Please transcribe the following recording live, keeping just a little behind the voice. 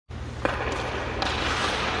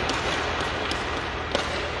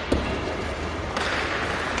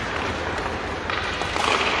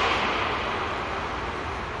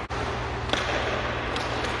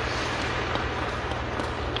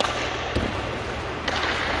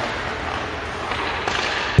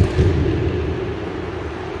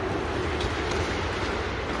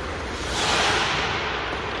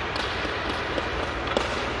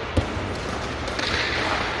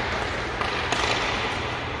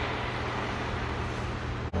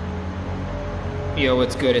Yo,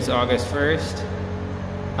 what's good? It's August 1st.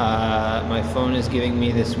 My phone is giving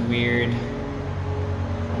me this weird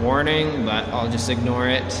warning, but I'll just ignore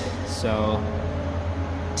it. So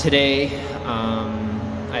today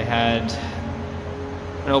I had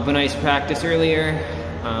an open ice practice earlier.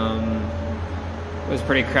 It was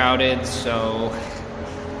pretty crowded, so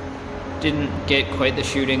didn't get quite the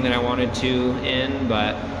shooting that I wanted to in,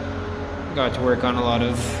 but got to work on a lot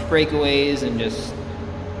of breakaways and just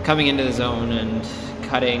coming into the zone and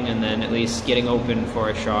cutting, and then at least getting open for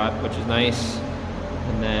a shot, which is nice.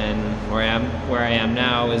 And then where I am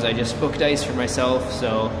now is I just booked ice for myself,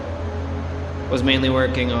 so was mainly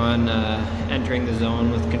working on entering the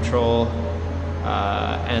zone with control,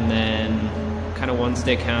 and then kind of one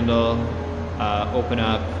stick handle, open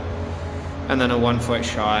up, and then a 1 foot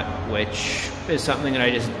shot, which is something that I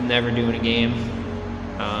just never do in a game.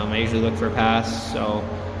 I usually look for a pass, so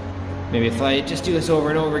maybe if I just do this over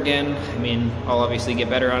and over again, I mean, I'll obviously get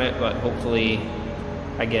better on it, but hopefully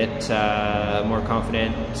I get more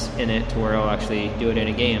confident in it to where I'll actually do it in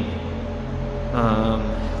a game.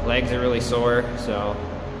 Legs are really sore, so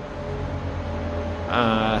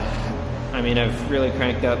I mean, I've really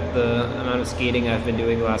cranked up the amount of skating I've been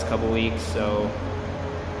doing the last couple weeks, so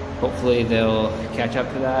hopefully they'll catch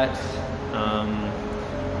up to that,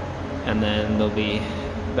 and then they'll be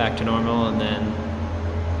back to normal, and then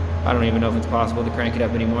I don't even know if it's possible to crank it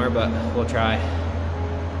up anymore, but we'll try.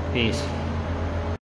 Peace.